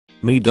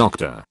Me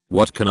doctor,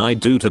 what can I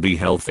do to be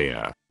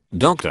healthier?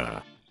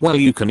 Doctor, well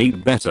you can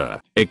eat better,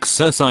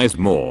 exercise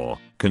more,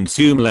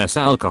 consume less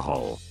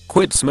alcohol,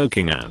 quit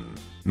smoking and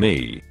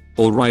me.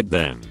 Alright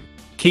then.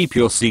 Keep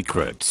your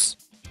secrets.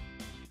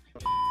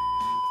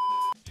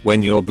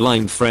 When your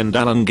blind friend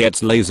Alan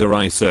gets laser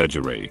eye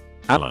surgery.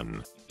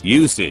 Alan,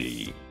 you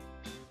see.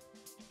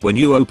 When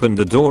you open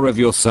the door of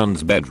your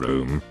son's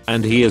bedroom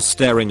and he is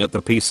staring at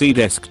the PC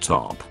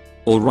desktop.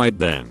 Alright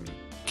then.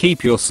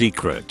 Keep your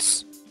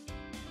secrets.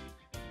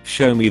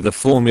 Show me the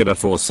formula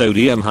for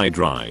sodium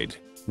hydride.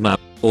 Nah,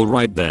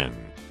 alright then.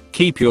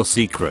 Keep your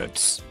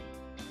secrets.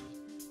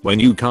 When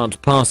you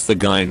can't pass the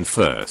guy in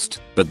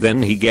first, but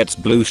then he gets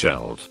blue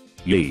shelled.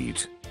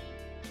 Yeet.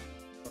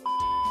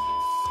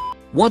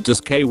 What does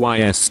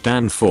KYS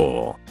stand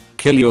for?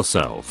 Kill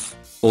yourself.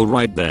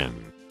 Alright then.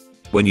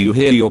 When you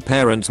hear your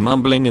parents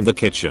mumbling in the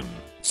kitchen,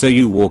 so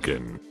you walk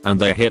in, and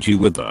they hit you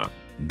with the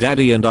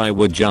 "Daddy and I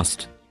were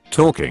just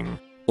talking."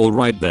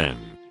 Alright then.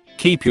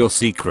 Keep your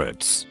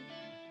secrets.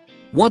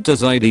 What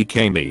does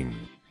IDK mean?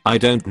 I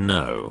don't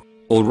know.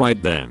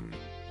 Alright then.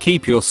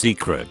 Keep your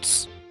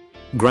secrets.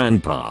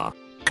 Grandpa,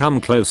 come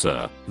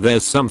closer,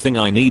 there's something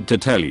I need to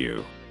tell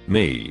you.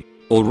 Me.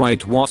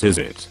 Alright, what is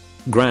it?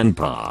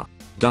 Grandpa.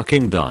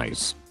 Ducking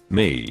dice.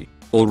 Me.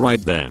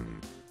 Alright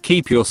then.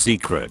 Keep your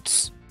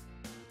secrets.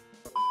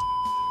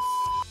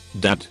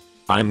 Dad,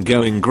 I'm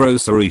going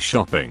grocery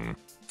shopping.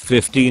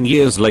 15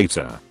 years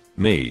later.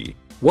 Me.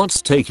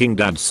 What's taking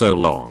Dad so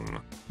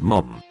long?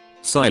 Mom.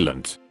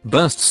 Silent,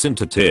 bursts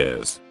into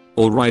tears.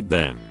 Alright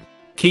then.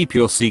 Keep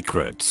your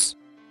secrets.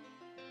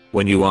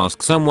 When you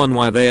ask someone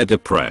why they are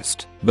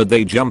depressed, but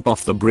they jump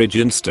off the bridge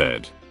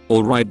instead.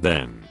 Alright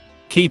then.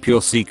 Keep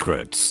your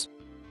secrets.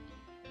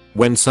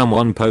 When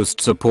someone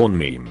posts a porn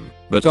meme,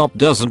 but op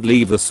doesn't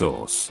leave the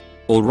source.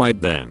 Alright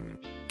then.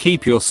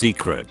 Keep your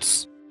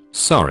secrets.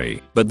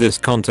 Sorry, but this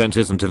content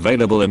isn't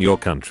available in your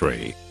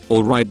country.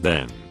 Alright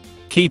then.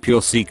 Keep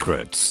your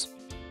secrets.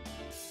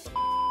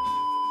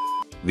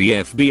 The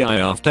FBI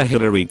after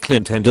Hillary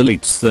Clinton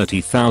deletes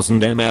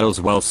 30,000 emails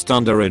whilst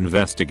under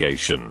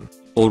investigation.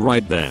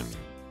 Alright then.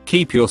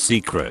 Keep your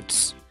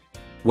secrets.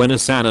 When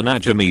Hasan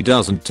Najami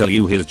doesn't tell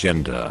you his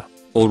gender.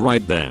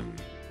 Alright then.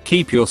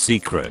 Keep your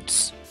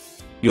secrets.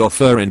 Your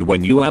friend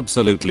when you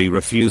absolutely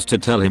refuse to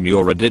tell him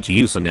your Reddit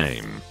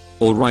username.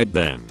 Alright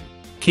then.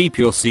 Keep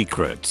your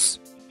secrets.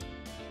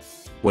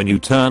 When you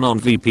turn on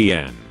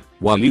VPN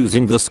while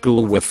using the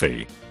school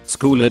Wi-Fi.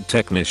 School ed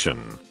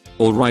technician.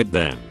 Alright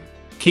then.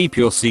 Keep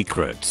your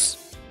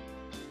secrets.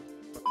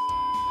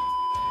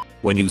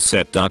 When you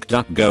set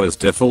DuckDuckGo as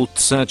default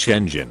search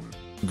engine.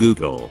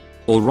 Google.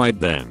 Alright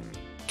then.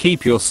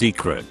 Keep your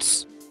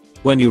secrets.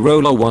 When you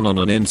roll a 1 on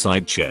an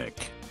inside check.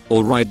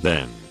 Alright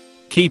then.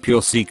 Keep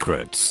your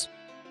secrets.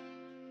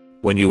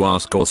 When you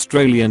ask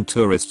Australian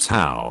tourists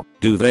how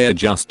do they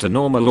adjust to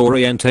normal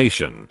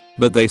orientation,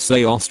 but they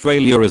say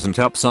Australia isn't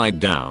upside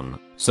down,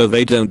 so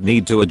they don't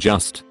need to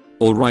adjust.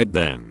 Alright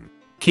then.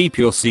 Keep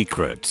your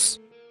secrets.